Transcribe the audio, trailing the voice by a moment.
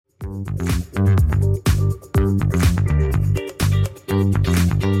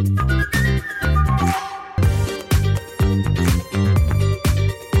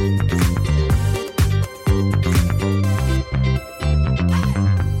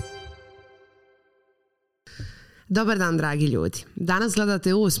Dobar dan, dragi ljudi. Danas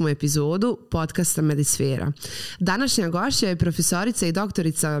gledate 8. epizodu podkasta MediSfera. Današnja gošća je profesorica i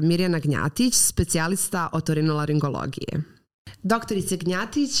doktorica Mirjana Gnjatić, specijalista otorinolaringologije. Doktorice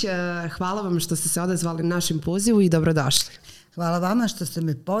Gnjatić, hvala vam što ste se odazvali našem pozivu i dobrodošli. Hvala vama što ste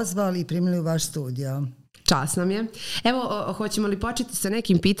me pozvali i primili u vaš studio. Čast nam je. Evo, hoćemo li početi sa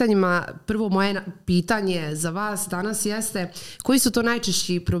nekim pitanjima? Prvo moje pitanje za vas danas jeste koji su to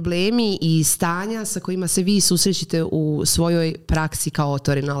najčešći problemi i stanja sa kojima se vi susrećete u svojoj praksi kao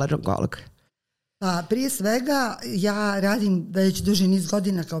otorinolaringolog? Pa prije svega ja radim već duži niz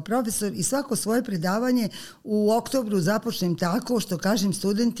godina kao profesor i svako svoje predavanje u oktobru započnem tako što kažem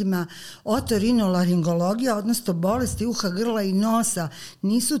studentima otorinolaringologija, odnosno bolesti uha, grla i nosa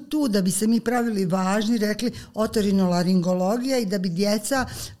nisu tu da bi se mi pravili važni, rekli otorinolaringologija i da bi djeca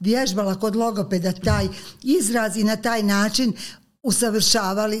vježbala kod logopeda taj izraz i na taj način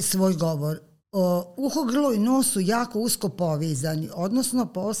usavršavali svoj govor. Uho, grlo i nos su jako usko povezani, odnosno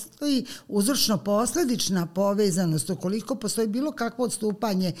postoji uzročno-posljedična povezanost. Ukoliko postoji bilo kakvo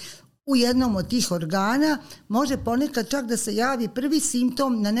odstupanje u jednom od tih organa, može ponekad čak da se javi prvi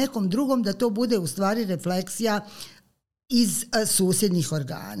simptom na nekom drugom, da to bude u stvari refleksija iz susjednih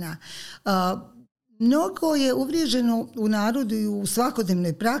organa. Mnogo je uvriježeno u narodu i u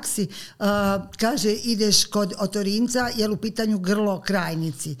svakodnevnoj praksi, kaže ideš kod otorinca jer u pitanju grlo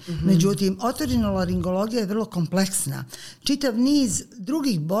krajnici. Međutim, otorinolaringologija je vrlo kompleksna. Čitav niz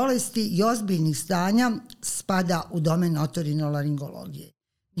drugih bolesti i ozbiljnih stanja spada u domen otorinolaringologije.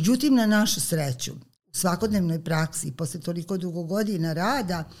 Međutim, na našu sreću, u svakodnevnoj praksi, posle toliko dugo godina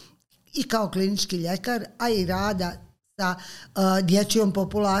rada i kao klinički ljekar, a i rada sa dječjom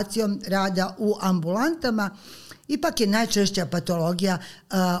populacijom, rada u ambulantama, ipak je najčešća patologija,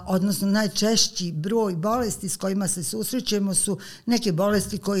 odnosno najčešći broj bolesti s kojima se susrećemo su neke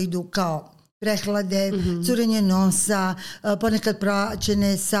bolesti koje idu kao prehlade, curenje nosa, ponekad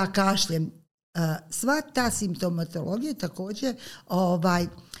praćene sa kašljem. Sva ta simptomatologija je također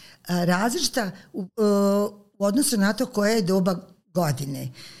različita u odnosu na to koje je doba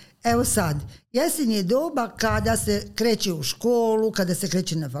godine. Evo sad, jesen je doba kada se kreće u školu, kada se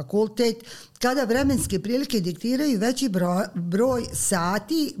kreće na fakultet, kada vremenske prilike diktiraju veći broj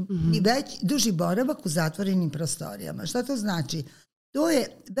sati i duži boravak u zatvorenim prostorijama. Šta to znači? To je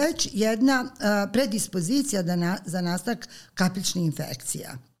već jedna predispozicija za nastanak kapljičnih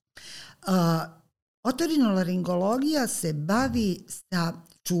infekcija. Otorinolaringologija se bavi sa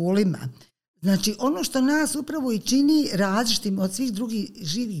čulima. Znači, ono što nas upravo i čini različitim od svih drugih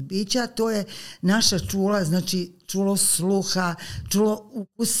živih bića, to je naša čula, znači čulo sluha, čulo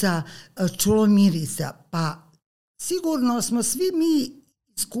ukusa, čulo mirisa. Pa sigurno smo svi mi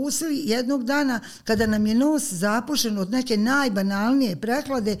iskusili jednog dana kada nam je nos zapušen od neke najbanalnije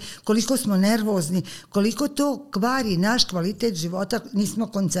prehlade, koliko smo nervozni, koliko to kvari naš kvalitet života, nismo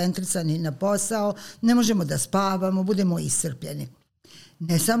koncentrisani na posao, ne možemo da spavamo, budemo iscrpljeni.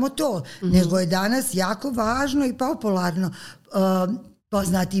 Ne samo to, nego je danas jako važno i popularno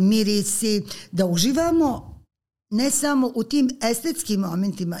poznati mirisi, da uživamo ne samo u tim estetskim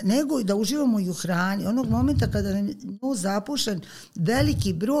momentima, nego i da uživamo i u hrani. Onog momenta kada nam je nos zapušen,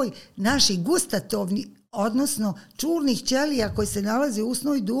 veliki broj naših gustatovnih, odnosno čulnih ćelija koji se nalaze u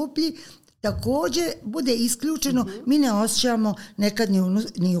usnoj duplji, također bude isključeno, mi ne osjećamo nekad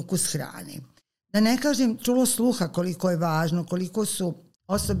ni ukus hrane. Da ne kažem čulo sluha koliko je važno, koliko su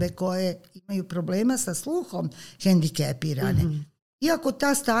osobe koje imaju problema sa sluhom hendikepirane. Iako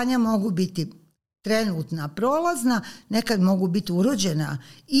ta stanja mogu biti trenutna, prolazna, nekad mogu biti urođena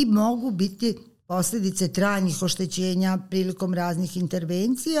i mogu biti posljedice trajnih oštećenja prilikom raznih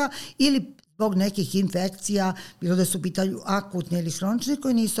intervencija ili zbog nekih infekcija, bilo da su u pitanju akutne ili hronične,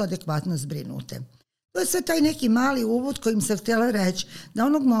 koje nisu adekvatno zbrinute. To je sve taj neki mali uvod kojim sam htjela reći da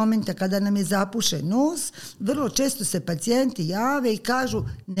onog momenta kada nam je zapušen nos, vrlo često se pacijenti jave i kažu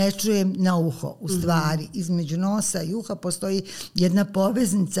ne čujem na uho. U stvari, između nosa i uha postoji jedna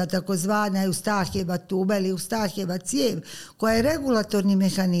poveznica, takozvana Eustahijeva tuba ili Eustahijeva cijev, koja je regulatorni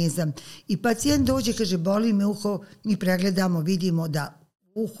mehanizam. I pacijent dođe, kaže boli me uho, mi pregledamo, vidimo da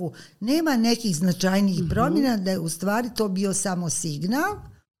u uhu nema nekih značajnijih promjena, da je u stvari to bio samo signal,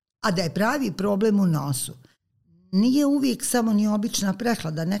 a da je pravi problem u nosu. Nije uvijek samo ni obična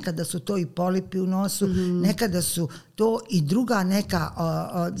prehlada, nekada su to i polipi u nosu, nekada su to i druga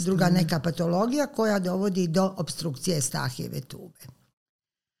neka patologija koja dovodi do opstrukcije Eustahijeve tube.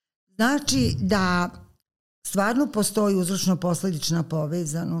 Znači da stvarno postoji uzročno-posljedična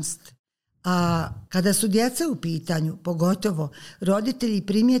povezanost. A kada su djeca u pitanju, pogotovo roditelji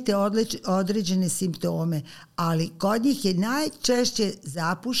primijete određene simptome, ali kod njih je najčešće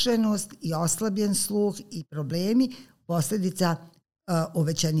zapušenost i oslabljen sluh i problemi posljedica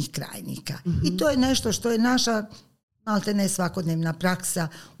uvećanih krajnika. I to je nešto što je naša maltene svakodnevna praksa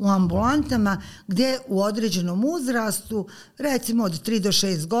u ambulantama, gdje u određenom uzrastu, recimo od 3 do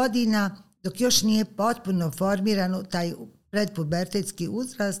 6 godina, dok još nije potpuno formirano taj predpubertetski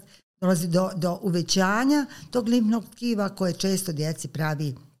uzrast, dolazi do uvećanja tog limfnog tkiva koje često djeci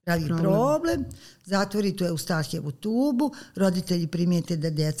pravi problem. Zatvori Eustahijevu tubu, roditelji primijete da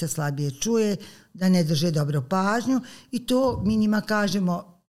djeca slabije čuje, da ne drže dobro pažnju i to mi njima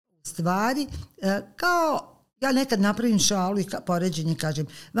kažemo stvari kao, ja nekad napravim šalu i poređenje kažem,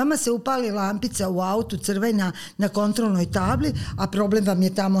 vama se upali lampica u autu crvena na kontrolnoj tabli, a problem vam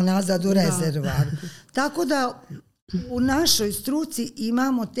je tamo nazad u rezervoaru. Tako da u našoj struci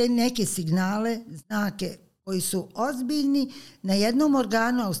imamo te neke signale, znake koji su ozbiljni na jednom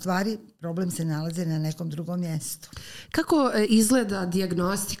organu, a u stvari problem se nalazi na nekom drugom mjestu. Kako izgleda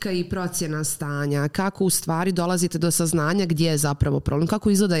dijagnostika i procjena stanja? Kako u stvari dolazite do saznanja gdje je zapravo problem? Kako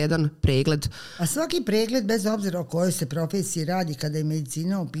izgleda jedan pregled? A svaki pregled, bez obzira o kojoj se profesiji radi, kada je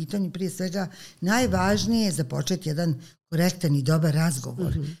medicina u pitanju, prije svega najvažnije je započeti jedan korektan i dobar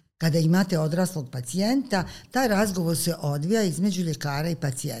razgovor. Kada imate odraslog pacijenta, taj razgovor se odvija između ljekara i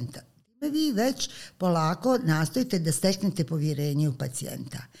pacijenta. Vi već polako nastojite da steknete povjerenje u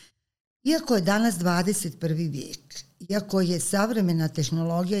pacijenta. Iako je danas 21. vijek, iako je savremena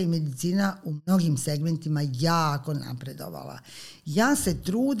tehnologija i medicina u mnogim segmentima jako napredovala, ja se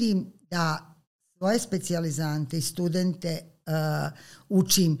trudim da svoje specijalizante i studente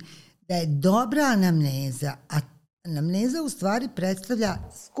učim da je dobra anamneza, a anamneza u stvari predstavlja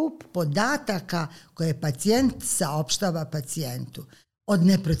skup podataka koje pacijent saopštava pacijentu od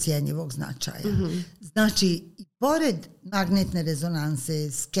neprocjenjivog značaja. Znači, pored magnetne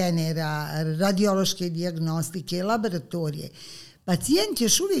rezonanse, skenera, radiološke dijagnostike, laboratorije, pacijent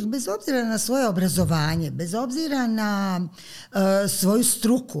još uvijek, bez obzira na svoje obrazovanje, bez obzira na svoju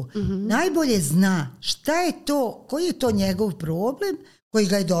struku, najbolje zna šta je to, koji je to njegov problem koji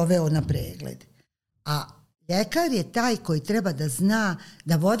ga je doveo na pregled. A ljekar je taj koji treba da zna,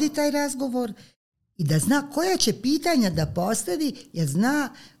 da vodi taj razgovor i da zna koja će pitanja da postavi, jer zna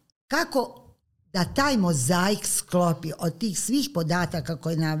kako da taj mozaik sklopi od tih svih podataka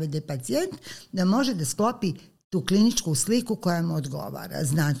koje navede pacijent, da može da sklopi tu kliničku sliku koja mu odgovara.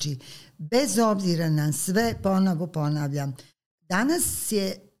 Znači, bez obzira na sve, ponovo ponavljam, danas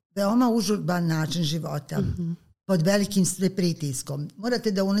je veoma užurban način života. Pod velikim pritiskom.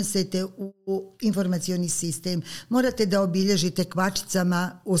 Morate da unesete u informacioni sistem, morate da obilježite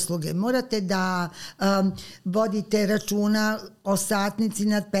kvačicama usluge, morate da vodite računa o satnici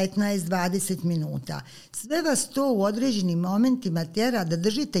nad 15-20 minuta. Sve vas to u određenim momentima tjera da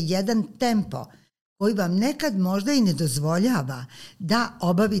držite jedan tempo koji vam nekad možda i ne dozvoljava da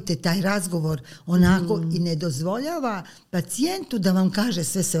obavite taj razgovor onako i ne dozvoljava pacijentu da vam kaže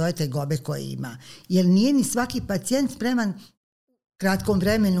sve svoje tegobe koje ima. Jer nije ni svaki pacijent spreman u kratkom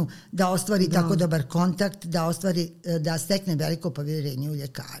vremenu da ostvari tako dobar kontakt, da stekne veliko povjerenje u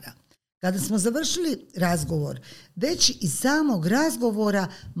ljekara. Kada smo završili razgovor, već iz samog razgovora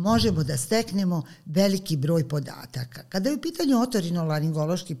možemo da steknemo veliki broj podataka. Kada je u pitanju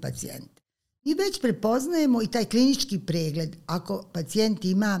otorinolaringološki pacijent, mi već prepoznajemo i taj klinički pregled. Ako pacijent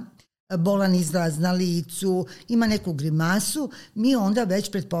ima bolan izraz na licu, ima neku grimasu, mi onda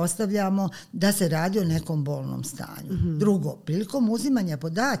već pretpostavljamo da se radi o nekom bolnom stanju. Drugo, prilikom uzimanja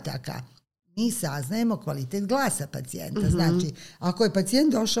podataka mi saznajemo kvalitet glasa pacijenta. Znači, ako je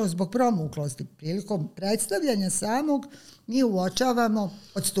pacijent došao zbog promuklosti, prilikom predstavljanja samog, mi uočavamo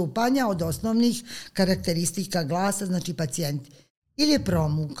odstupanja od osnovnih karakteristika glasa. Znači, pacijent ili je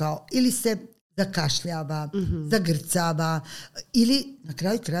promukao, ili se zakašljava, zagrcava, ili na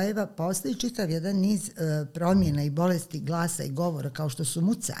kraju krajeva postoji čitav jedan niz promjena i bolesti glasa i govora, kao što su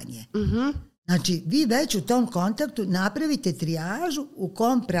mucanje. Znači, vi već u tom kontaktu napravite trijažu u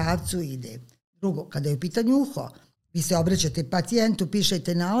kom pravcu ide. Drugo, kada je u pitanju uho, vi se obraćate pacijentu,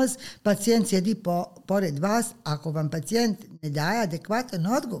 pišete nalaz, pacijent sjedi pored vas, ako vam pacijent ne daje adekvatan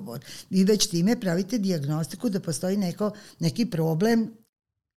odgovor, vi već time pravite dijagnostiku da postoji neki problem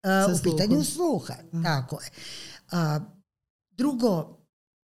u pitanju sluha. Tako je. Drugo,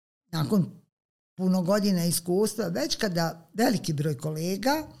 nakon puno godina iskustva, već kada veliki broj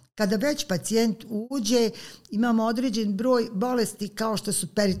kolega, kada već pacijent uđe, imamo određen broj bolesti kao što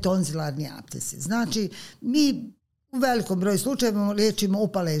su peritonzilarni aptesi. Znači, mi u velikom broju slučajeva liječimo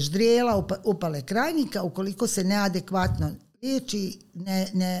upale ždrijela, upale krajnika, ukoliko se neadekvatno liječi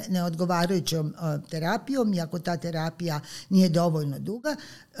neodgovarajućom terapijom i ako ta terapija nije dovoljno duga,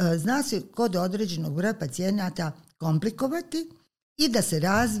 zna se kod određenog broja pacijenata komplikovati i da se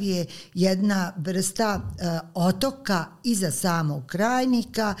razvije jedna vrsta otoka iza samog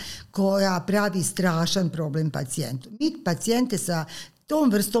krajnika koja pravi strašan problem pacijentu. Mi pacijente sa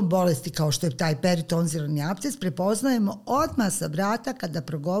tom vrstom bolesti kao što je taj peritonzilni apces prepoznajemo odmah sa vrata kada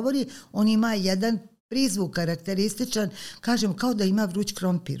progovori, on ima jedan prizvuk karakterističan, kažemo kao da ima vruć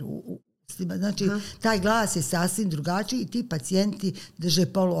krompir u ustima. Znači, taj glas je sasvim drugačiji i ti pacijenti drže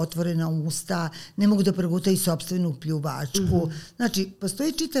poluotvorena usta, ne mogu da progutaju sopstvenu pljuvačku. Znači,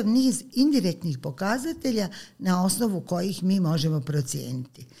 postoji čitav niz indirektnih pokazatelja na osnovu kojih mi možemo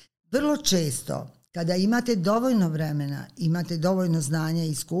procijeniti. Vrlo često, kada imate dovoljno vremena, imate dovoljno znanja i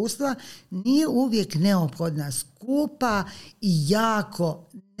iskustva, nije uvijek neophodna skupa i jako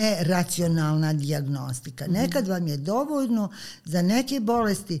neracionalna dijagnostika. Nekad vam je dovoljno za neke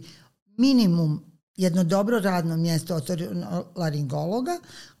bolesti minimum jedno dobro radno mjesto otorinolaringologa,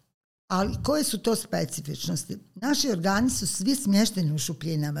 ali koje su to specifičnosti? Naši organi su svi smješteni u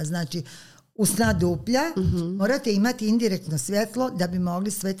šupljinama, znači usna duplja, morate imati indirektno svjetlo da bi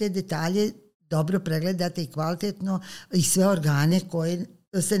mogli sve te detalje dobro pregledati i kvalitetno i sve organe koje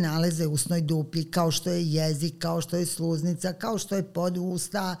se nalaze u usnoj duplji, kao što je jezik, kao što je sluznica, kao što je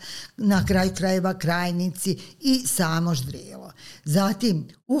podusta, na kraju krajeva krajnici i samo ždrijelo. Zatim,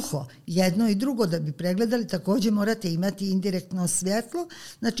 uho, jedno i drugo da bi pregledali, također morate imati indirektno svjetlo.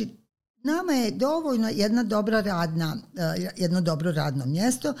 Znači, nama je dovoljno jedno dobro radno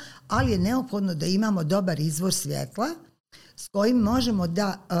mjesto, ali je neophodno da imamo dobar izvor svjetla s kojim možemo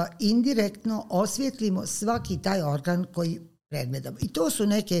da indirektno osvijetlimo svaki taj organ koji pregledamo. I to su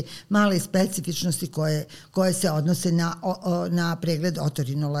neke male specifičnosti koje se odnose na pregled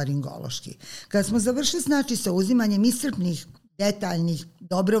otorinolaringološki. Kad smo završili znači sa uzimanjem iscrpnih, detaljnih,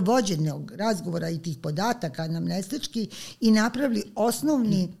 dobro vođenog razgovora i tih podataka anamnestički i napravili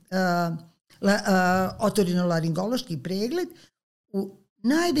osnovni otorinolaringološki pregled, u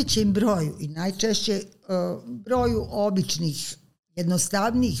najvećem broju i najčešće broju običnih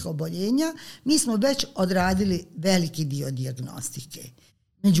jednostavnijih oboljenja, mi smo već odradili veliki dio dijagnostike.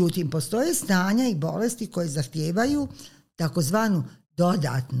 Međutim, postoje stanja i bolesti koje zahtijevaju takozvanu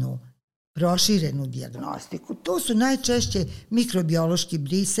dodatnu, proširenu dijagnostiku. To su najčešće mikrobiološki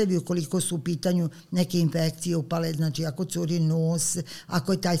brisevi ukoliko su u pitanju neke infekcije upale, znači ako curi nos,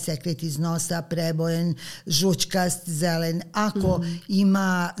 ako je taj sekret iz nosa prebojen, žučkast, zelen, ako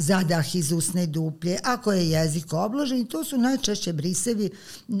ima zadah iz usne duplje, ako je jezik obložen, to su najčešće brisevi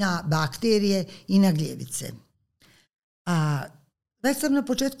na bakterije i na gljevice. A već sam na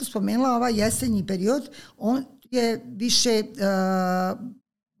početku spomenula ovaj jesenji period, on je više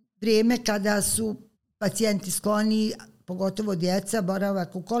vrijeme kada su pacijenti skloni, pogotovo djeca,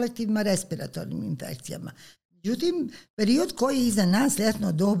 boravak u kolektivima respiratornim infekcijama. Međutim, period koji je iza nas,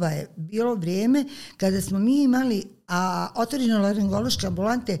 ljetno doba, je bilo vrijeme kada smo mi imali otorinolaringološke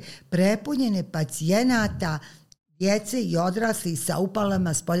ambulante prepunjene pacijenata, djece i odrasli sa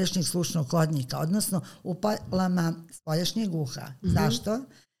upalama spoljašnjeg slušnog hodnika, odnosno upalama spoljašnjeg uha. Zašto?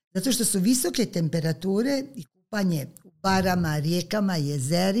 Zato što su visoke temperature i kupanje u barama, rijekama,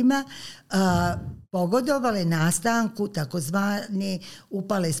 jezerima pogodovale nastanku takozvane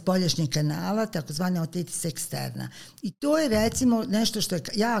upale spoljašnjeg kanala, takozvane otitis externa. I to je recimo nešto što je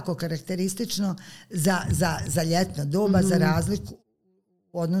jako karakteristično za ljetno doba, za razliku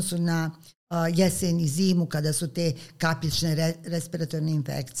u odnosu na jesen i zimu kada su te kapljične respiratorne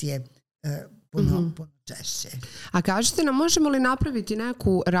infekcije puno češće. A kažete nam, možemo li napraviti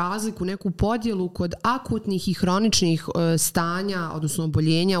neku razliku, neku podjelu kod akutnih i hroničnih stanja, odnosno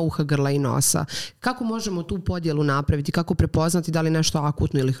oboljenja uha, grla i nosa? Kako možemo tu podjelu napraviti? Kako prepoznati da li nešto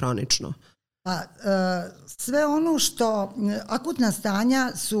akutno ili hronično? Pa, sve ono što akutna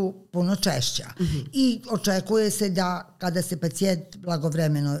stanja su puno češća i očekuje se da kada se pacijent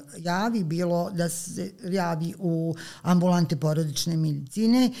blagovremeno javi, bilo da se javi u ambulante porodične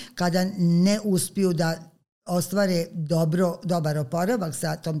medicine, kada ne uspiju da ostvare dobar oporavak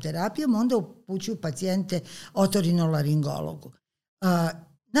sa tom terapijom, onda upućuju pacijente otorinolaringologu.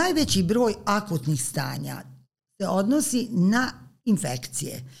 Najveći broj akutnih stanja se odnosi na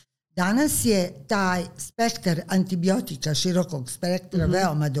infekcije. Danas je taj spektar antibiotika širokog spektra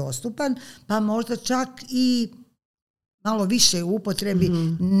veoma dostupan, pa možda čak i malo više u upotrebi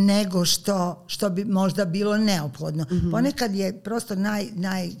nego što bi možda bilo neophodno. Ponekad je prosto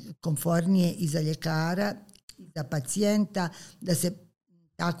najkomfornije i za ljekara i za pacijenta da se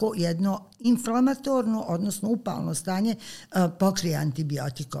tako jedno inflamatorno, odnosno upalno stanje pokrije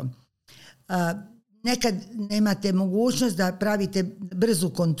antibiotikom. nekad nemate mogućnost da pravite brzu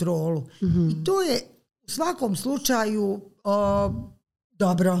kontrolu. I to je u svakom slučaju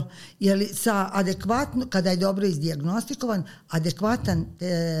dobro, jer kada je dobro izdijagностikovan,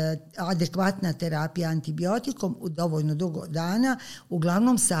 adekvatna terapija antibiotikom u dovoljno dugo dana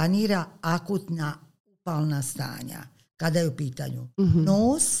uglavnom sanira akutna upalna stanja. Kada je u pitanju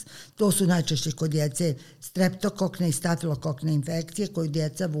nos, to su najčešće kod djece streptokokne i stafilokokne infekcije koju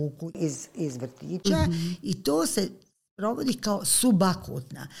djeca vuku iz vrtića i to se provodi kao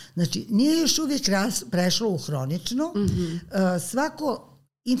subakutna. Znači, nije još uvijek prešlo u hronično. Svako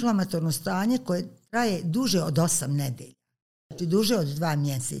inflamatorno stanje koje traje duže od 8 nedelja, znači duže od 2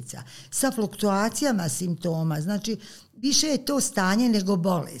 mjeseca, sa fluktuacijama simptoma, znači više je to stanje nego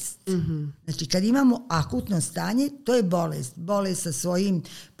bolest. Znači, kad imamo akutno stanje, to je bolest. Bolest sa svojim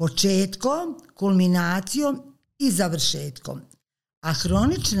početkom, kulminacijom i završetkom. A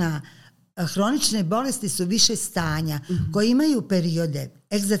hronične bolesti su više stanja koje imaju periode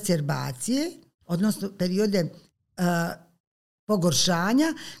egzacerbacije, odnosno periode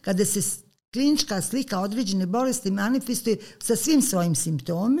pogoršanja, kada se klinička slika određene bolesti manifestuje sa svim svojim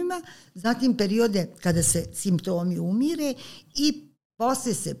simptomima, zatim periode kada se simptomi umire i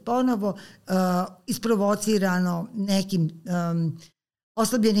poslije se ponovo isprovocirano nekim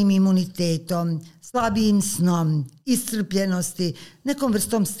oslabljenim imunitetom, slabijim snom, iscrpljenosti, nekom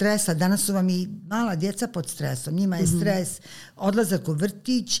vrstom stresa. Danas su vam i mala djeca pod stresom. Njima je stres, odlazak u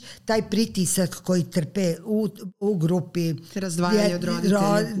vrtić, taj pritisak koji trpe u grupi. Razdvajanje od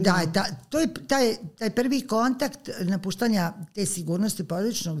roditelja. To je taj prvi kontakt napuštanja te sigurnosti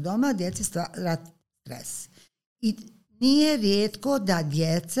porodičnog doma, djeci stvara stres. I nije rijetko da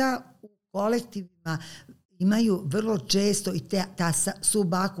djeca u kolektivima imaju vrlo često i ta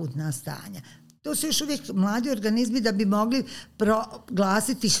subakutna stanja. To su još uvijek mladi organizmi da bi mogli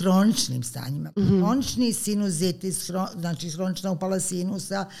proglasiti hroničnim stanjima. Hronični sinuzitis, znači hronična upala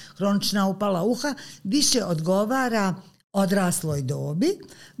sinusa, hronična upala uha, više odgovara odrasloj dobi,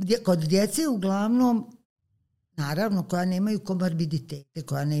 kod djece uglavnom, naravno, koja nemaju komorbiditete,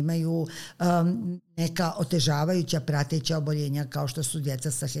 koja nemaju neka otežavajuća prateća oboljenja kao što su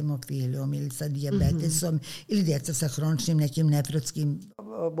djeca sa hemofilijom ili sa dijabetesom ili djeca sa hroničnim nekim nefrotskim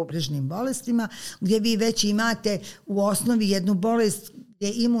bubrežnim bolestima, gdje vi već imate u osnovi jednu bolest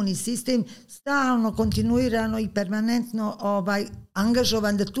gdje imunni sistem stalno, kontinuirano i permanentno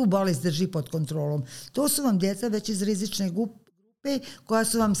angažovan da tu bolest drži pod kontrolom. To su vam djeca već iz rizične grupe koja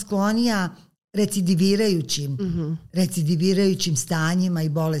su vam sklonija recidivirajućim stanjima i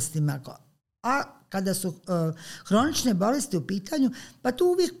bolestima. A kada su hronične bolesti u pitanju, pa tu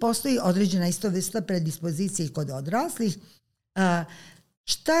uvijek postoji određena isto vrsta predispozicije kod odraslih.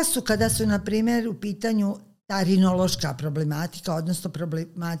 Šta su kada su, na primjer, u pitanju ta rinološka problematika, odnosno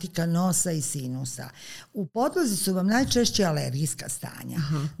problematika nosa i sinusa? U podlozi su vam najčešće alergijska stanja.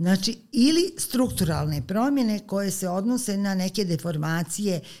 Znači, ili strukturalne promjene koje se odnose na neke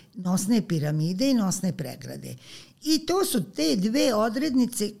deformacije nosne piramide i nosne pregrade. I to su te dve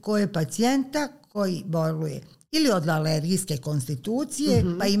odrednice koje pacijenta koji boluje ili od alergijske konstitucije,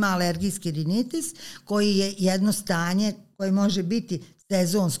 pa ima alergijski rinitis, koji je jedno stanje koje može biti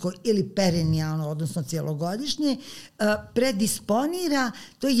sezonsko ili perenijalno, odnosno cjelogodišnje, predisponira,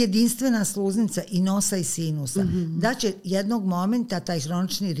 to je jedinstvena sluznica i nosa i sinusa. Da će jednog momenta taj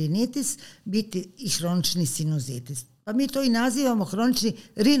hronični rinitis biti i hronični sinuzitis. Pa mi to i nazivamo hronični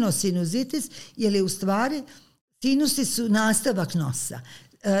rinosinuzitis, jer je u stvari sinusi su nastavak nosa.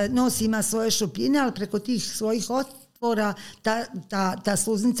 Nos ima svoje šupljine, ali preko tih svojih otvora ta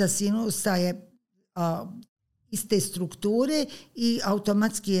sluznica sinusa je iste strukture i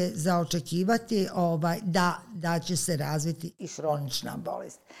automatski je za očekivati da će se razviti i hronična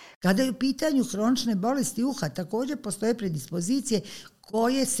bolest. Kada je u pitanju hronične bolesti uha, također postoje predispozicije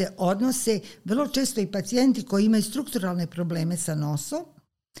koje se odnose vrlo često i pacijenti koji imaju strukturalne probleme sa nosom.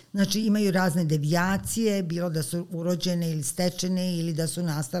 Znači, imaju razne devijacije, bilo da su urođene ili stečene ili da su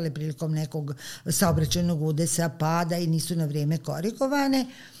nastale prilikom nekog saobraćajnog udesa, pada i nisu na vrijeme korigovane,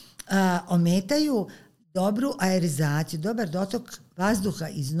 ometaju dobru aerizaciju, dobar dotok vazduha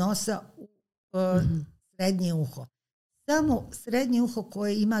iz nosa u srednje uho. Samo srednje uho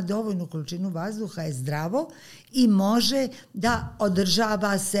koje ima dovoljnu količinu vazduha je zdravo i može da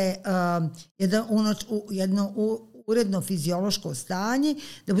održava se jedno uredno fiziološko stanje,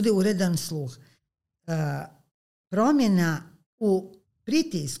 da bude uredan sluh. Promjena u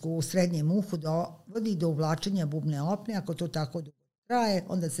pritisku u srednjem uhu dovodi do uvlačenja bubne opne. Ako to tako dugo traje,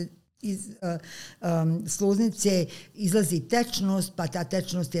 onda se iz sluznice izlazi tečnost, pa ta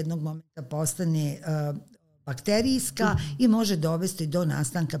tečnost jednog momenta postane bakterijska i može dovesti do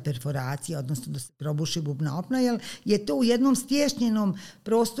nastanka perforacije, odnosno da se probuši bubna opna, jer je to u jednom stješnjenom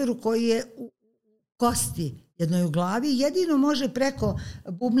prostoru koji je u kosti jednoj u glavi, jedino može preko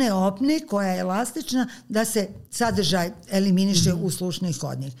bubne opne koja je elastična da se sadržaj eliminiše u slušni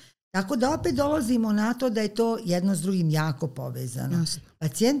hodnik. Tako da opet dolazimo na to da je to jedno s drugim jako povezano. Jasne.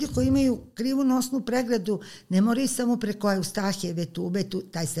 Pacijenti koji imaju krivu nosnu pregledu ne moraju samo preko eustahijeve tube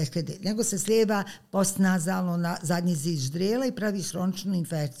taj sekret, nego se slijeva postnazalno na zadnji zid ždrijela i pravi hroničnu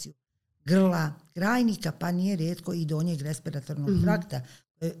infekciju grla, krajnika, pa nije rijetko i donjeg respiratornog trakta,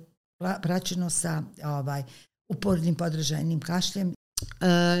 praćeno sa upornim podražajnim kašljem.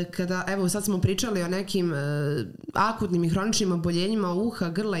 Kada, evo sad smo pričali o nekim akutnim i hroničnim oboljenjima uha,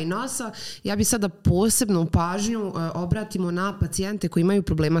 grla i nosa, ja bi sada posebnu pažnju obratimo na pacijente koji imaju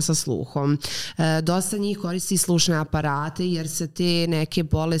problema sa sluhom. Dosta njih koristi slušne aparate jer se te neke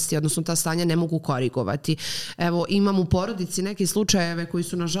bolesti, odnosno ta stanja ne mogu korigovati. Evo, imam u porodici neke slučajeve koji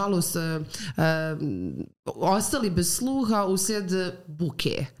su nažalost ostali bez sluha uslijed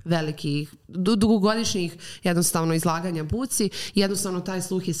buke velikih, dugogodišnjih jednostavno izlaganja buci. Jednostavno taj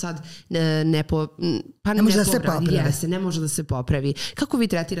sluh je sad ne može da se popravi. Kako vi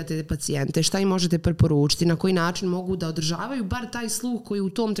tretirate te pacijente? Šta im možete preporučiti? Na koji način mogu da održavaju bar taj sluh koji u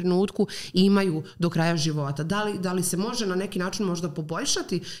tom trenutku imaju do kraja života? Da li se može na neki način možda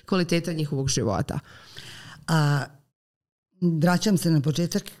poboljšati kvaliteta njihovog života? Vraćam se na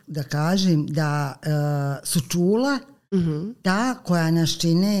početak da kažem da su čula ta koja nas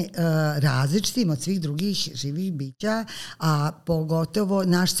čine različitim od svih drugih živih bića, a pogotovo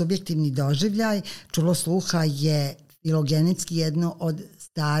naš subjektivni doživljaj. Čulo sluha je filogenetski jedno od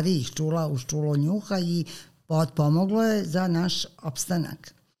starijih čula uz čulo njuha i pomoglo je za naš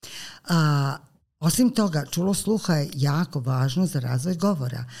opstanak. Osim toga, čulo sluha je jako važno za razvoj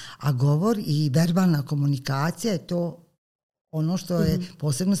govora, a govor i verbalna komunikacija je to ono što je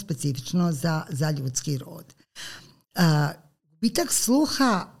posebno specifično za ljudski rod. Gubitak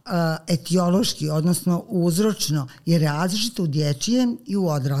sluha etiološki, odnosno uzročno, je različit u dječjem i u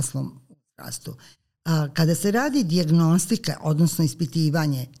odraslom uzrastu. Kada se radi dijagnostika, odnosno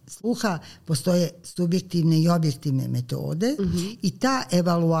ispitivanje sluha, postoje subjektivne i objektivne metode i ta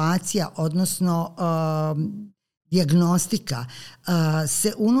evaluacija, odnosno dijagnostika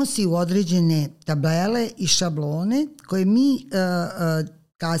se unosi u određene tabele i šablone koje mi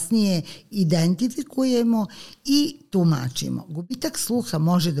kasnije identifikujemo i tumačimo. Gubitak sluha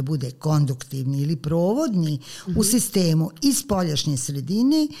može da bude konduktivni ili provodni u sistemu iz spoljašnje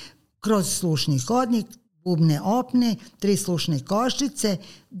sredine kroz slušni hodnik, bubne opne, 3 slušne koščice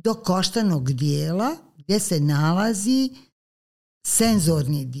do koštanog dijela gdje se nalazi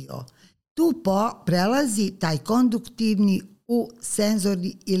senzorni dio. Tu prelazi taj konduktivni u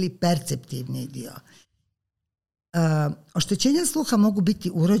senzorni ili perceptivni dio. Oštećenja sluha mogu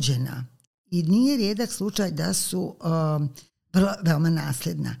biti urođena i nije rijedak slučaj da su veoma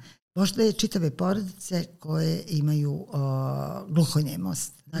nasljedna. Postoje čitave porodice koje imaju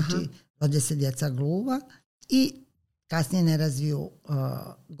gluhonjemost. Znači, rode se djeca gluva i kasnije ne razviju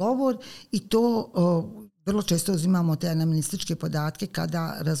govor i to vrlo često uzimamo te anamnestičke podatke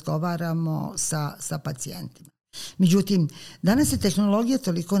kada razgovaramo sa pacijentima. Međutim, danas je tehnologija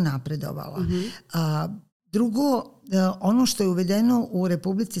toliko napredovala. Drugo, ono što je uvedeno u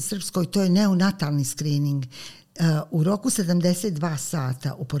Republici Srpskoj, to je neonatalni screening. U roku 72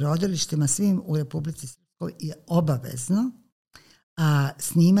 sata u porodilištima svim u Republici Srpskoj je obavezno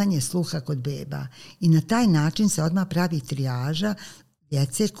snimanje sluha kod beba. I na taj način se odmah pravi trijaža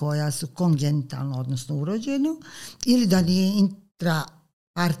djece koja su kongenitalno, odnosno urođeno, ili da nije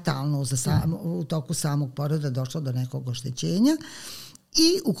intrapartalno u toku samog poroda došlo do nekog oštećenja.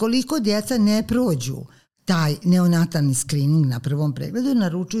 I ukoliko djeca ne prođu taj neonatalni screening na prvom pregledu,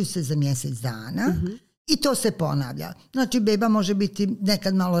 naručuju se za mjesec dana i to se ponavlja. Znači, beba može biti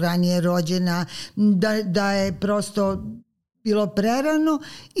nekad malo ranije rođena, da je prosto bilo prerano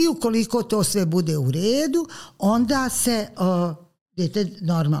i ukoliko to sve bude u redu, onda se dijete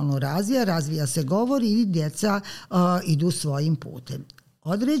normalno razvija se govor i djeca idu svojim putem.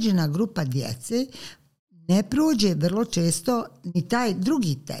 Određena grupa djece ne prođe vrlo često ni taj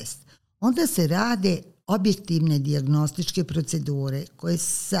drugi test. Onda se rade objektivne dijagnostičke procedure koje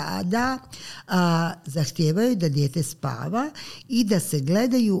sada zahtijevaju da dijete spava i da se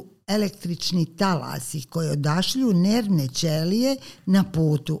gledaju električni talasi koji odašlju nervne ćelije na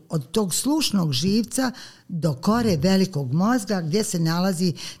putu od tog slušnog živca do kore velikog mozga gdje se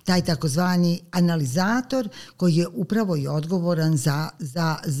nalazi taj takozvani analizator koji je upravo i odgovoran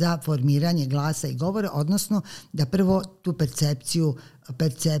za formiranje glasa i govora, odnosno da prvo tu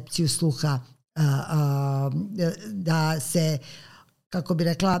percepciju sluha da se, kako bi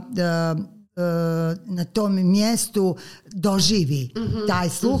rekla, na tom mjestu doživi taj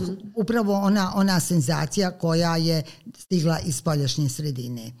sluh, upravo ona senzacija koja je stigla iz spoljašnje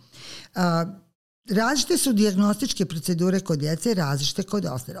sredine. Različite su dijagnostičke procedure kod djece, različite kod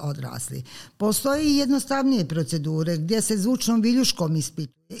odraslih. Postoje i jednostavnije procedure gdje se zvučnom viljuškom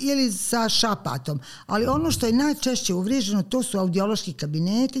ispituje ili sa šapatom, ali ono što je najčešće uvriježeno to su audiološki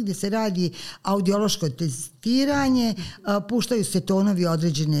kabineti gdje se radi audiološko testiranje, puštaju se tonovi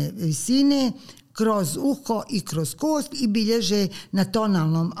određene visine kroz uho i kroz kost i bilježe na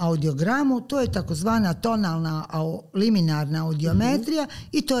tonalnom audiogramu. To je takozvana tonalna liminarna audiometrija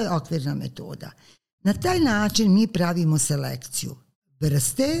i to je okvirna metoda. Na taj način mi pravimo selekciju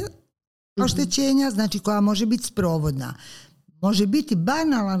vrste oštećenja, znači koja može biti sprovodna. Može biti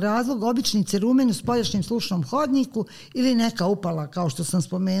banalan razlog, obični cerumen u spoljašnjem slušnom hodniku ili neka upala, kao što sam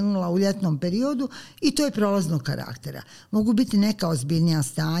spomenula, u ljetnom periodu, i to je prolaznog karaktera. Mogu biti neka ozbiljnija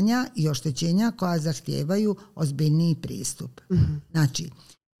stanja i oštećenja koja zahtijevaju ozbiljniji pristup. Znači,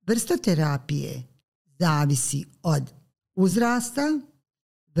 vrsta terapije zavisi od uzrasta,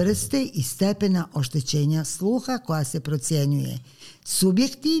 vrste i stepena oštećenja sluha koja se procjenjuje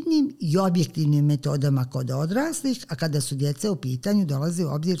subjektivnim i objektivnim metodama kod odraslih, a kada su djeca u pitanju dolaze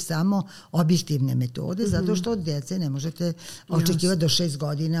u obzir samo objektivne metode, zato što od djece ne možete očekivati do 6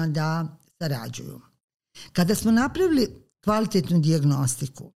 godina da sarađuju. Kada smo napravili kvalitetnu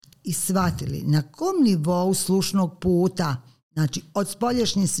dijagnostiku i shvatili na kom nivou slušnog puta, znači od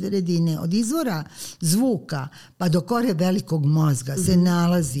spoljašnje sredine, od izvora zvuka pa do kore velikog mozga se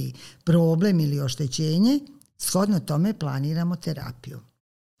nalazi problem ili oštećenje, shodno tome planiramo terapiju.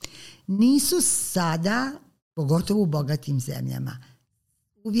 Nisu sada, pogotovo u bogatim zemljama,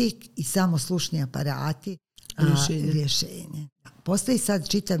 uvijek i samo slušni aparati rješenje. Postoji sad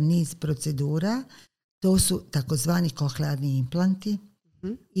čitav niz procedura, to su takozvani kohlearni implanti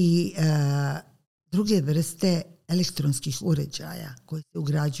i druge vrste elektronskih uređaja koji se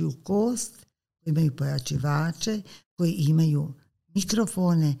ugrađuju u kost, koji imaju pojačivače, koji imaju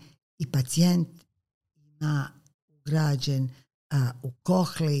mikrofone i pacijent ima ugrađen u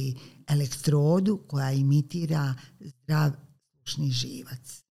kohliji elektrodu koja imitira zdrav slušni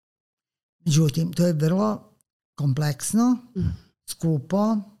živac. Međutim, to je vrlo kompleksno,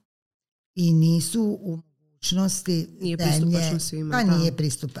 skupo i nisu u mogućnosti nije pristupačno svima. Pa nije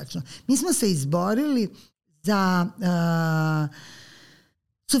pristupačno. Mi smo se izborili za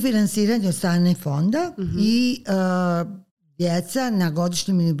sufinansiranje od strane fonda i djeca na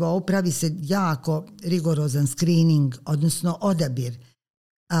godišnjem nivou pravi se jako rigorozan screening, odnosno odabir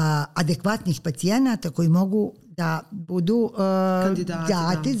adekvatnih pacijenata koji mogu da budu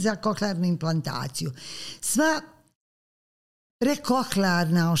kandidati za kohlearnu implantaciju. Sva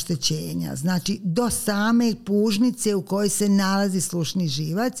prekohlearna oštećenja, znači do same pužnice u kojoj se nalazi slušni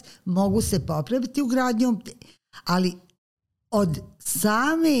živac, mogu se popraviti ugradnjom, ali od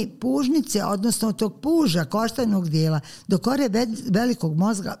same pužnice, odnosno od tog puža koštajnog dijela do kore velikog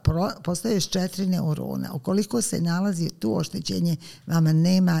mozga postoje još 4 neurona. Ukoliko se nalazi tu oštećenje, vama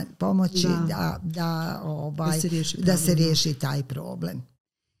nema pomoći da se riješi taj problem.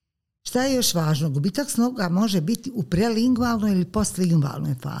 Šta je još važno? Gubitak sluha može biti u prelingvalnoj ili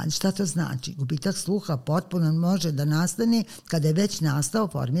postlingvalnoj fazi. Šta to znači? Gubitak sluha potpuno može da nastane kada je već nastao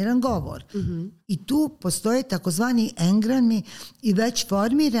formiran govor. I tu postoje takozvani engrami i već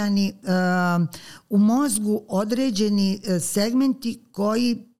formirani u mozgu određeni segmenti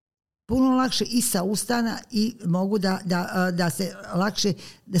koji puno lakše i sa ustana i mogu da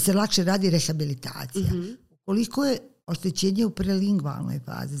se lakše radi rehabilitacija. Ukoliko je oštećenje u prelingvalnoj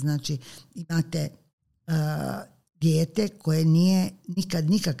fazi, znači imate dijete koje nije nikad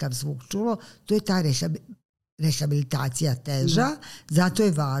nikakav zvuk čulo, to je ta rehabilitacija teža, zato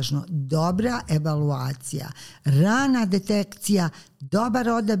je važno dobra evaluacija, rana detekcija, dobar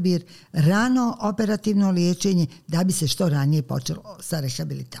odabir, rano operativno liječenje da bi se što ranije počelo sa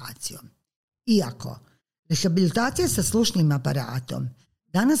rehabilitacijom. Iako rehabilitacija sa slušnim aparatom,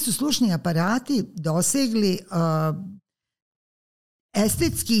 danas su slušni aparati dosegli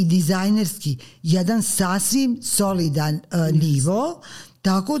estetski i dizajnerski jedan sasvim solidan nivo,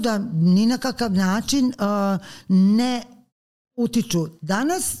 tako da ni na kakav način ne utiču.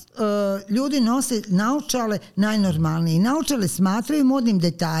 Danas ljudi nose naočale najnormalnije i naočale smatraju modnim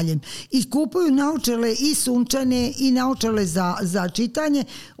detaljem i kupuju naočale i sunčane i naočale za čitanje,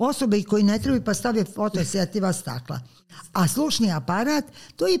 osobe koji ne trebaju pa stave fotosjetljiva stakla. A slušni aparat,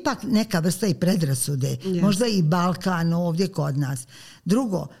 to je ipak neka vrsta i predrasude. Možda i Balkan ovdje kod nas.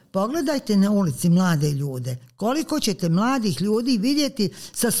 Drugo, pogledajte na ulici mlade ljude. Koliko ćete mladih ljudi vidjeti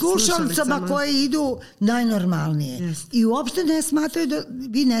sa slušalicama koje idu najnormalnije. I uopšte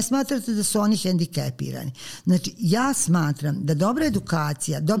vi ne smatrate da su oni hendikepirani. Znači, ja smatram da dobra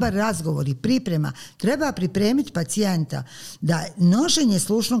edukacija, dobar razgovor i priprema treba pripremiti pacijenta da nošenje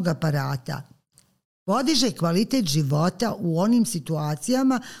slušnog aparata podiže kvalitet života u onim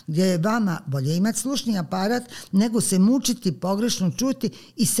situacijama gdje je vama bolje imati slušni aparat nego se mučiti, pogrešno čuti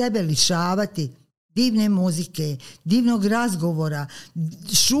i sebe lišavati divne muzike, divnog razgovora,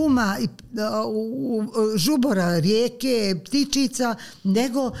 šuma, žubora, rijeke, ptičica,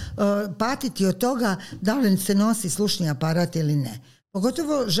 nego patiti od toga da li se nosi slušni aparat ili ne.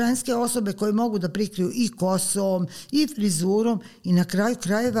 Pogotovo ženske osobe koje mogu da prikriju i kosom i frizurom i na kraju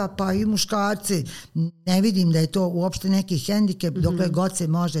krajeva pa i muškarci. Ne vidim da je to uopšte neki hendikep, dokle god se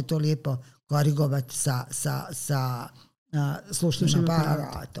može to lijepo korigovati sa slušnim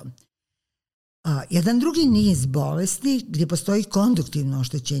aparatom. Jedan drugi niz bolesti gdje postoji konduktivno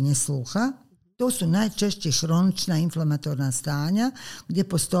oštećenje sluha, to su najčešće hronična inflamatorna stanja gdje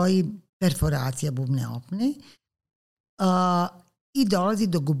postoji perforacija bubne opne i dolazi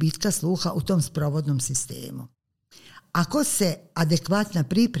do gubitka sluha u tom sprovodnom sistemu. Ako se adekvatna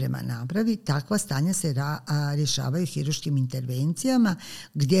priprema napravi, takva stanja se rješavaju hirurškim intervencijama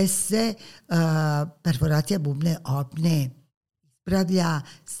gdje se perforacija bubne opne ispravlja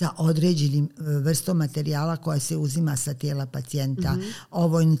sa određenim vrstom materijala koja se uzima sa tijela pacijenta,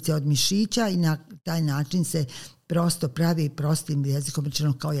 ovojnice od mišića i na taj način se prosto pravi prostim jezikom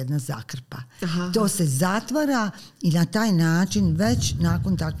rečeno kao jedna zakrpa. To se zatvara i na taj način već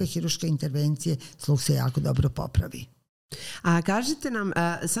nakon takve hirurške intervencije sluh se jako dobro popravi. A kažite nam,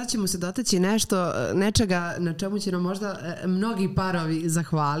 sad ćemo se dotaći nečega na čemu će nam možda mnogi parovi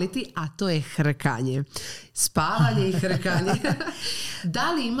zahvaliti, a to je hrkanje. Spavanje i hrkanje.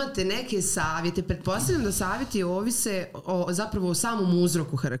 Da li imate neke savjete? Pretpostavljam da savjeti ovise zapravo o samom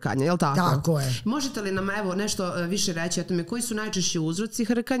uzroku hrkanja, je li tako? Tako je. Možete li nam nešto više reći o tome koji su najčešći uzroci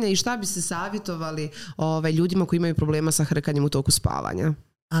hrkanja i šta bi se savjetovali ljudima koji imaju problema sa hrkanjem u toku spavanja?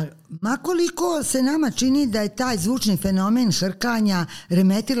 Makoliko se nama čini da je taj zvučni fenomen hrkanja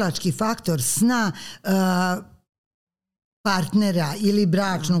remetilački faktor sna partnera ili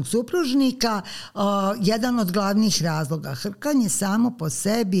bračnog supružnika, jedan od glavnih razloga. Hrkanje samo po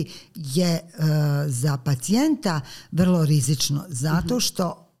sebi je za pacijenta vrlo rizično, zato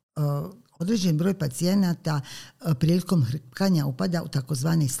što određen broj pacijenata prilikom hrkanja upada u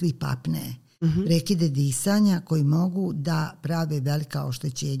takozvane sleep apnee. Prekide disanja koji mogu da prave velika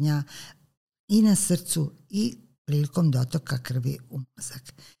oštećenja i na srcu i prilikom dotoka krvi u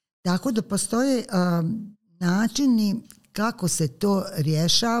mozak. Tako da postoje načini kako se to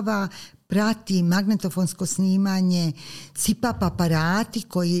rješava, prati magnetofonsko snimanje, CPAP aparati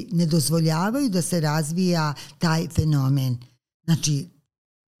koji ne dozvoljavaju da se razvija taj fenomen. Znači,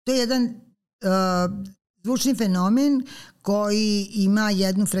 to je jedan zvučni fenomen koji ima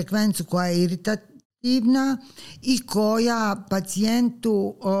jednu frekvenciju koja je iritativna i koja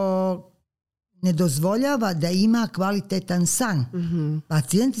pacijentu ne dozvoljava da ima kvalitetan san.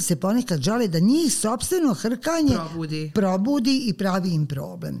 Pacijenti se ponekad žale da njih sopstveno hrkanje probudi i pravi im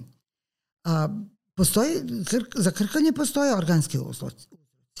problem. Za hrkanje postoje organski uzroci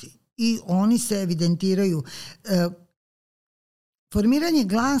i oni se evidentiraju.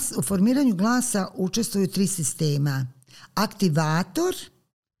 U formiranju glasa učestvuju 3 sistema. Aktivator,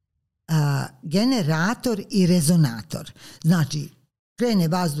 generator i rezonator. Znači, krene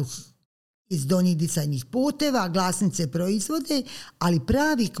vazduh iz donjih disajnih puteva, glasnice proizvode, ali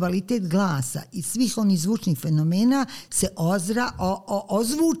pravi kvalitet glasa i svih onih zvučnih fenomena se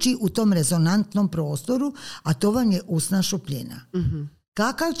ozvuči u tom rezonantnom prostoru, a to vam je usna šupljina.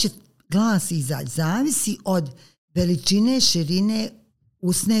 Kakav će glas izaći? Zavisi od veličine, širine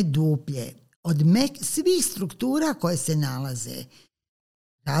usne duplje, od svih struktura koje se nalaze.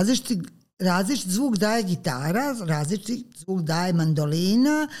 Različit zvuk daje gitara, različit zvuk daje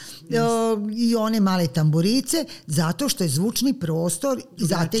mandolina i one male tamburice, zato što je zvučni prostor i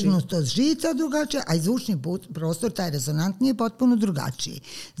zategnutost žica drugačija, a i zvučni prostor, taj rezonantni, je potpuno drugačiji.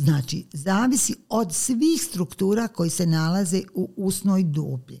 Znači, zavisi od svih struktura koji se nalaze u usnoj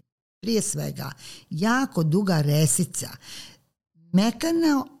duplji. Prije svega, jako duga resica,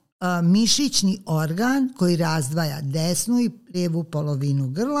 mekano mišićni organ koji razdvaja desnu i lijevu polovinu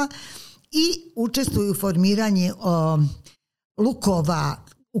grla i učestvuju u formiranju lukova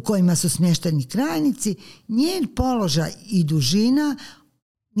u kojima su smješteni krajnici. Njen položaj i dužina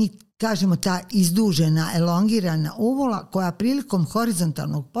kažemo ta izdužena, elongirana uvola koja prilikom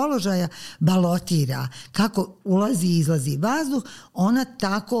horizontalnog položaja balotira. Kako ulazi i izlazi vazduh, ona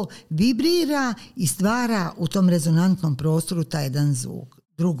tako vibrira i stvara u tom rezonantnom prostoru taj jedan zvuk.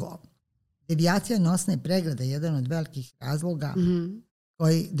 Drugo, devijacija nosne pregrade je jedan od velikih razloga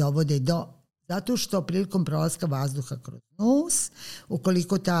koji dovode zato što prilikom prolaska vazduha kroz nos,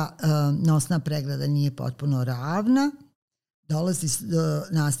 ukoliko ta nosna pregrada nije potpuno ravna, dolazi do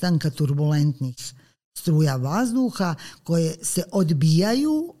nastanka turbulentnih struja vazduha koje se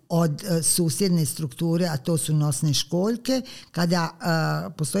odbijaju od susjedne strukture, a to su nosne školjke. Kada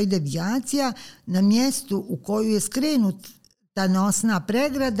postoji devijacija, na mjestu u koju je skrenut ta nosna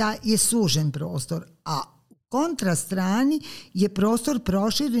pregrada je sužen prostor, a u kontrastrani je prostor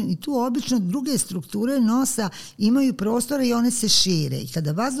proširen i tu obično druge strukture nosa imaju prostora i one se šire. I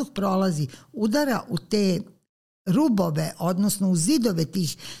kada vazduh prolazi, udara u te rubove, odnosno u zidove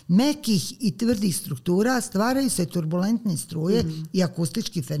tih mekih i tvrdih struktura, stvaraju se turbulentne struje i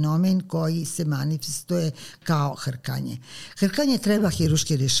akustički fenomen koji se manifestuje kao hrkanje. Hrkanje treba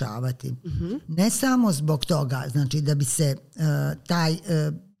hirurški rješavati. Ne samo zbog toga, znači da bi se taj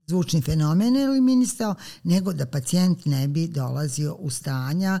zvučni fenomen eliminirao, nego da pacijent ne bi dolazio u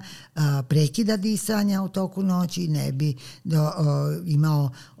stanja prekida disanja u toku noći, ne bi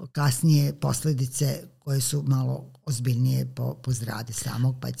imao kasnije posljedice koje su malo ozbiljnije po zdravlje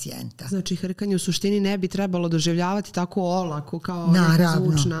samog pacijenta. Znači, hrkanje u suštini ne bi trebalo doživljavati tako olako kao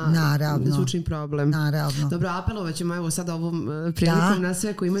zvučni problem. Naravno. Dobro, apelovat ćemo evo sada ovom prilikom na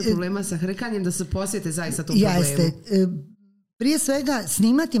sve koji imaju problema sa hrkanjem da se posjete zaista tom problemu. Prije svega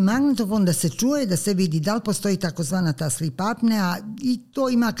snimati magnetofon da se čuje, da se vidi da li postoji takozvana ta sleep apnea i to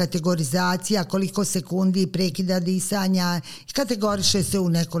ima kategorizacija, koliko sekundi prekida disanja, kategoriše se u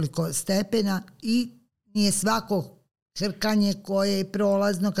nekoliko stepena i nije svako hrkanje koje je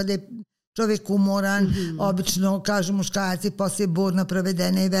prolazno kada je čovjek umoran, obično kažu muškarci poslije burno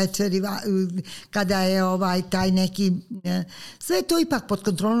provedene večeri, kada je taj neki, sve je to ipak pod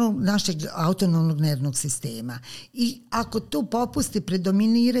kontrolom našeg autonomnog nervnog sistema. I ako tu popusti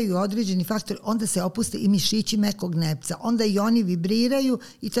predominiraju određeni faktori, onda se opuste i mišići mekog nepca, onda i oni vibriraju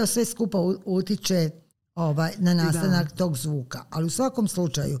i to sve skupa utiče na nastanak tog zvuka. Ali u svakom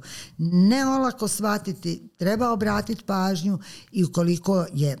slučaju ne olako shvatiti, treba obratiti pažnju i ukoliko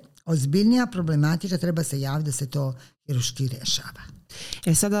je ozbiljnija problematika treba se javiti da se to hirurški rješava.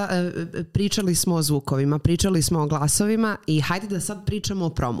 Sada pričali smo o zvukovima, pričali smo o glasovima i hajde da sad pričamo o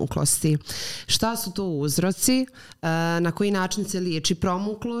promuklosti. Šta su to uzroci, na koji način se liječi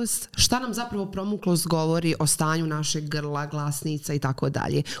promuklost, šta nam zapravo promuklost govori o stanju našeg grla, glasnica i tako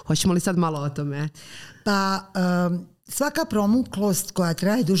dalje. Hoćemo li sad malo o tome? Pa svaka promuklost koja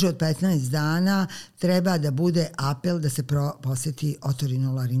traje duže od 15 dana treba da bude apel da se posjeti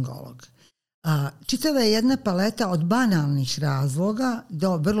otorinolaringolog. Čitava je jedna paleta od banalnih razloga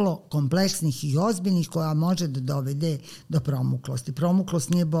do vrlo kompleksnih i ozbiljnih koja može da dovede do promuklosti. Promuklost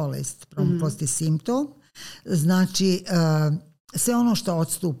nije bolest, promuklost je simptom. Znači, sve ono što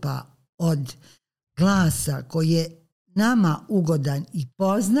odstupa od glasa koji je nama ugodan i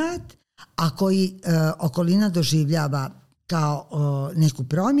poznat, a koji okolina doživljava kao neku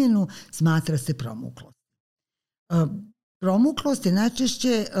promjenu, smatra se promuklost. Promuklost je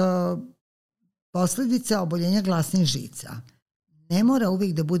najčešće posljedica oboljenja glasnih žica. Ne mora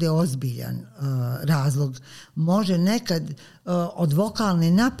uvijek da bude ozbiljan razlog. Može nekad od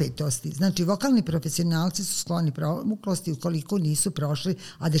vokalne napetosti. Znači, vokalni profesionalci su skloni promuklosti ukoliko nisu prošli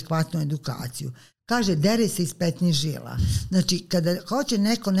adekvatnu edukaciju. Kaže, dere se iz petnih žila. Znači, kada hoće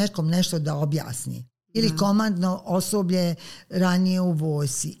nekom nešto da objasni, ili komandno osoblje ranije u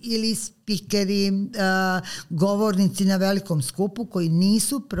vojsci, ili spikeri, govornici na velikom skupu koji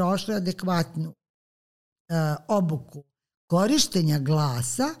nisu prošli adekvatnu obuku korištenja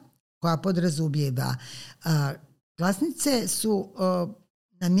glasa, koja podrazumijeva glasnice su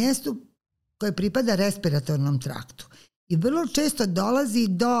na mjestu koje pripada respiratornom traktu. I vrlo često dolazi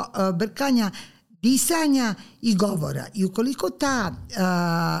do brkanja disanja i govora. I ukoliko ta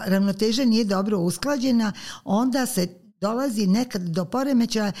ravnoteža nije dobro usklađena, onda se dolazi nekad do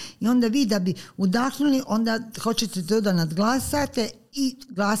poremećaja i onda vi da bi udahnuli, onda hoćete to da nadglasate i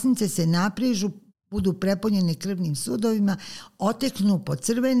glasnice se naprežu, budu prepunjene krvnim sudovima, oteknu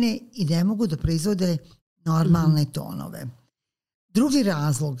pocrvene i ne mogu da proizvode normalne tonove. Drugi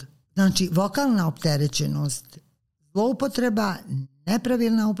razlog, znači vokalna opterećenost, zloupotreba,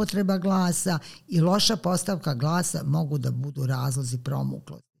 nepravilna upotreba glasa i loša postavka glasa mogu da budu razlozi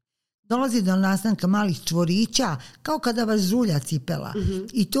promuklosti. dolazi do nastanka malih čvorića, kao kada vas žulja cipela.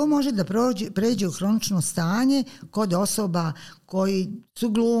 I to može da pređe u hronično stanje kod osoba koji su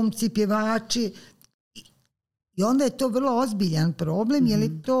glumci, pjevači. I onda je to vrlo ozbiljan problem, jer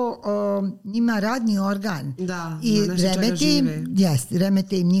je to njima radni organ. Da, i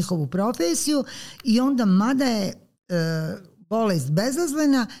remete im njihovu profesiju i onda, mada je bolest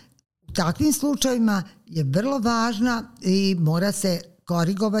bezazlena, u takvim slučajevima je vrlo važna i mora se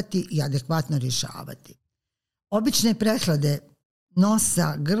korigovati i adekvatno rješavati. Obične prehlade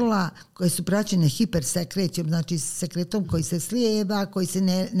nosa, grla, koje su praćene hipersekrecijom, znači sekretom koji se slijeva, koji se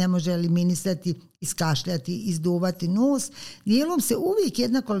ne može eliminisati, iskašljati, izduvati nos, dijelom se uvijek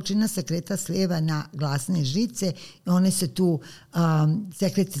jedna količina sekreta slijeva na glasne žice i one se tu,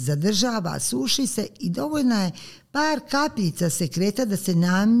 sekret zadržava, suši se i dovoljno je par kapljica sekreta da se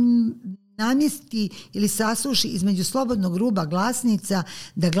namjesti ili sasuši između slobodnog ruba glasnica,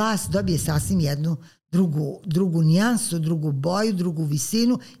 da glas dobije sasvim jednu drugu nijansu, drugu boju, drugu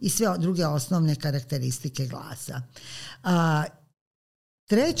visinu i sve druge osnovne karakteristike glasa.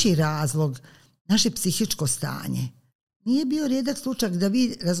 Treći razlog, naše psihičko stanje. Nije bio rijedak slučaj da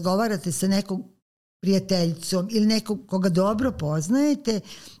vi razgovarate sa nekom prijateljicom ili nekog koga dobro poznajete,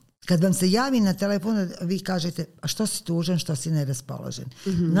 kad vam se javi na telefonu, vi kažete, a što si tužan, što si neraspoložen.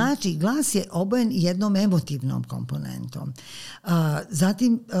 Znači, glas je obojen jednom emotivnom komponentom.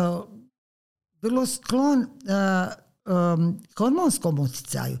 Zatim, vrlo sklon hormonskom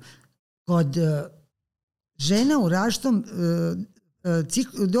utjecaju. Kod žena u različitom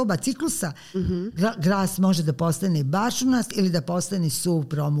doba ciklusa glas može da postane bašunast ili da postane suv,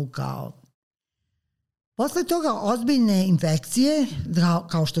 promukao. Posle toga ozbiljne infekcije,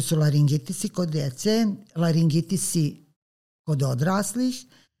 kao što su laringitisi kod djece, laringitisi kod odraslih.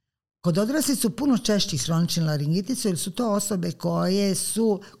 Kod odraslih su puno češći hronični laringitisi, jer su to osobe koje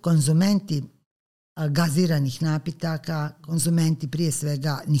su konzumenti gaziranih napitaka, konzumenti prije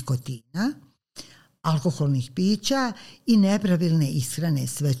svega nikotina, alkoholnih pića i nepravilne ishrane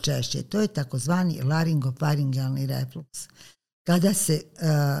sve češće. To je takozvani laringofaringalni refluks. Kada se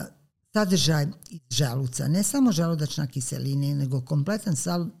sadržaj iz želuca, ne samo želudačna kiselina, nego kompletan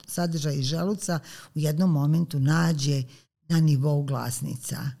sadržaj iz želuca u jednom momentu nađe na nivou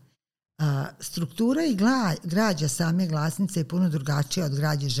glasnica. Struktura i građa same glasnice je puno drugačija od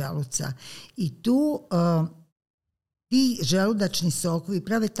građe želuca i tu ti želudačni sokovi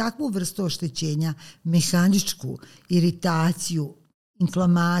prave takvu vrstu oštećenja, mehaničku iritaciju,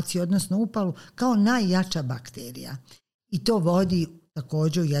 inflamaciju, odnosno upalu, kao najjača bakterija. I to vodi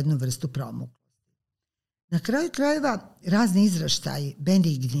također u jednu vrstu promuklosti. Na kraju krajeva razni izraštaji,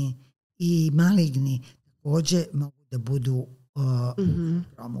 benigni i maligni, također mogu da budu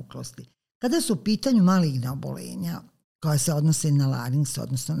promuklosti. Kada su u pitanju maligna obolenja koja se odnose na larinks,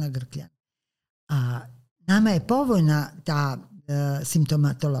 odnosno na grkljan, nama je povoljna ta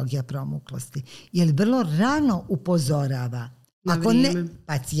simptomatologija promuklosti, jer vrlo rano upozorava, ako ne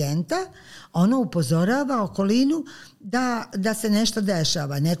pacijenta, ono upozorava okolinu da se nešto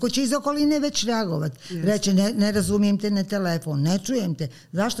dešava. Neko će iz okoline već reagovati. Reći, ne razumijem te na telefon, ne čujem te,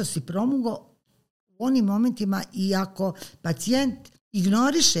 zašto si promugo u onim momentima, i ako pacijent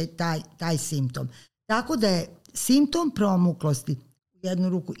ignoriše taj simptom. Tako da je simptom promuklosti u jednu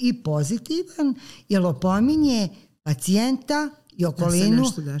ruku i pozitivan, jer opominje pacijenta i okolinu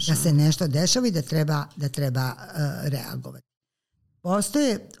da se nešto dešava i da treba reagovati.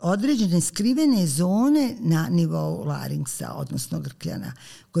 Postoje određene skrivene zone na nivou larinksa, odnosno grkljana,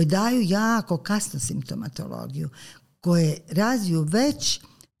 koje daju jako kasnu simptomatologiju, koje razviju već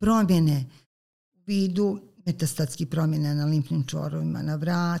promjene u vidu metastatskih promjena na limfnim čvorovima, na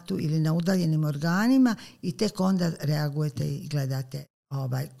vratu ili na udaljenim organima, i tek onda reagujete i gledate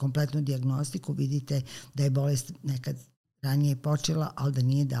kompletnu dijagnostiku, vidite da je bolest nekad ranije počela, ali da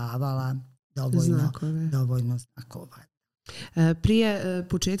nije davala dovoljno znakova. Prije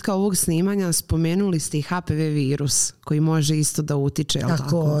početka ovog snimanja spomenuli ste i HPV virus koji može isto da utiče.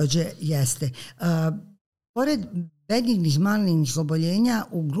 Također, jeste. Pored benignih malignih oboljenja,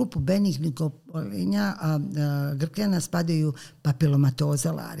 u grupu benignih oboljenja grkljana spadaju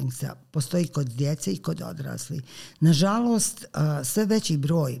papilomatoza larinksa. Postoji kod djece i kod odraslih. Nažalost, sve veći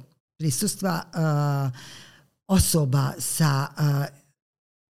broj prisustva osoba sa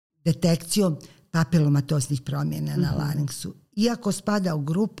detekcijom papilomatoznih promjena na larinksu, iako spada u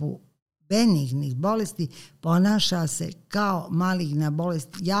grupu benignih bolesti, ponaša se kao maligna bolest,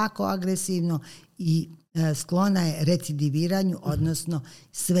 jako agresivno i sklona je recidiviranju, odnosno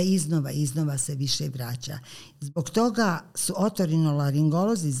sve iznova se više vraća. Zbog toga su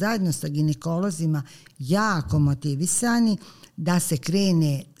otorinolaringolozi zajedno sa ginekolozima jako motivisani da se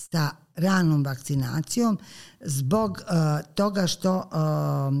krene sa ranom vakcinacijom zbog toga što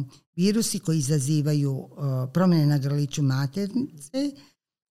virusi koji izazivaju promjene na grliću maternice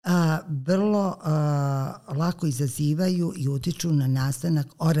vrlo lako izazivaju i utiču na nastanak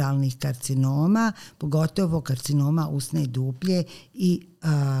oralnih karcinoma, pogotovo karcinoma usne duplje i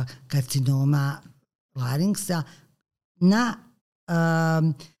karcinoma laringsa na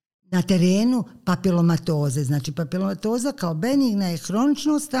terenu papilomatoze. Znači, papilomatoza kao benigna je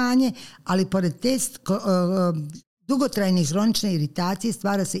hronično stanje, ali pored te dugotrajne hronične iritacije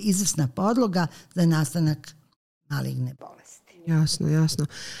stvara se izvrsna podloga za nastanak maligne bolesti. Jasno.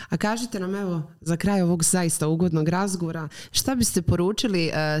 A kažite nam, evo, za kraj ovog zaista ugodnog razgovora, šta biste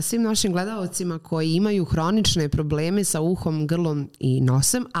poručili svim našim gledalcima koji imaju hronične probleme sa uhom, grlom i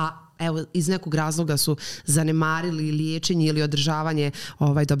nosem, a evo, iz nekog razloga su zanemarili liječenje ili održavanje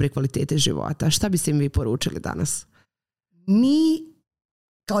dobre kvalitete života. Šta biste im vi poručili danas? Mi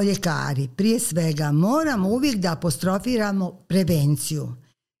kao ljekari prije svega moramo uvijek da apostrofiramo prevenciju.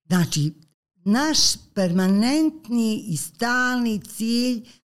 Znači, naš permanentni i stalni cilj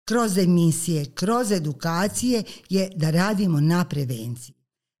kroz emisije, kroz edukacije je da radimo na prevenciji.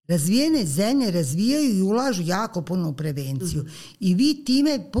 Razvijene zemlje razvijaju i ulažu jako puno u prevenciju i vi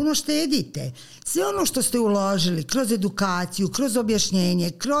time puno štedite. Sve ono što ste uložili kroz edukaciju, kroz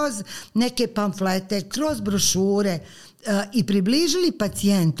objašnjenje, kroz neke pamflete, kroz brošure i približili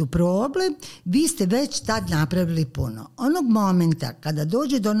pacijentu problem, vi ste već tad napravili puno. Onog momenta kada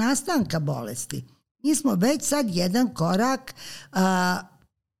dođe do nastanka bolesti, mi smo već sad jedan korak,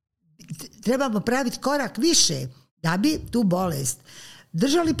 trebamo praviti korak više da bi tu bolest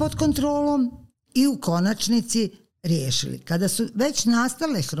držali pod kontrolom i u konačnici riješili. Kada su već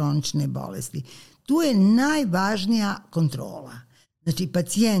nastale hronične bolesti, tu je najvažnija kontrola. Znači,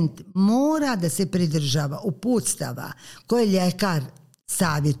 pacijent mora da se pridržava uputstava koje ljekar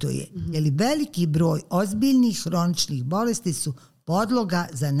savjetuje, jer veliki broj ozbiljnih hroničnih bolesti su podloga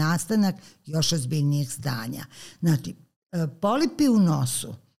za nastanak još ozbiljnijeg stanja. Znači, polipi u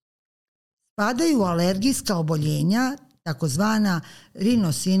nosu spadaju u alergijska oboljenja, takozvana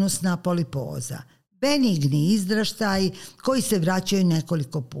rinosinusna polipoza, benigni izdraštaji koji se vraćaju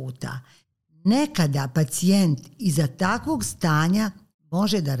nekoliko puta. Nekada pacijent iza takvog stanja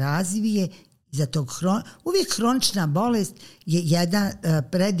može da razvije uvijek hronična bolest je jedan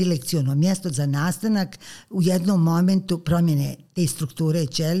predilekciono mjesto za nastanak u jednom momentu promjene te strukture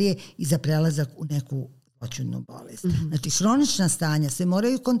ćelije i za prelazak u neku zloćudnu bolest. Znači, hronična stanja se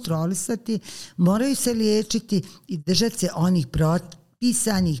moraju kontrolisati, moraju se liječiti i držati se onih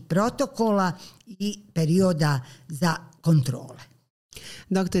propisanih protokola i perioda za kontrole.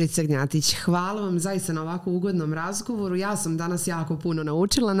 Doktorice Gnjatić, hvala vam zaista na ovako ugodnom razgovoru. Ja sam danas jako puno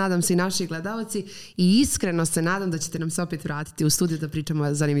naučila, nadam se i naši gledalci, i iskreno se nadam da ćete nam se opet vratiti u studiju da pričamo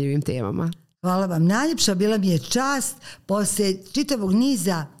o zanimljivim temama. Hvala vam najljepša, bila mi je čast poslije čitavog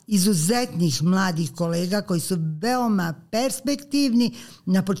niza izuzetnih mladih kolega koji su veoma perspektivni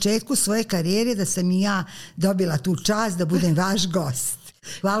na početku svoje karijere, da sam i ja dobila tu čast da budem vaš gost.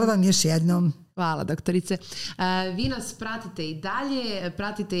 Hvala vam još jednom. Hvala, doktorice. Vi nas pratite i dalje,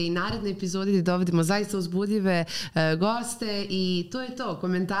 pratite i naredne epizode gdje dovodimo zaista uzbudljive goste i to je to.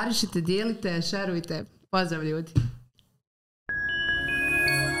 Komentarišite, dijelite, šerujte. Pozdrav ljudi.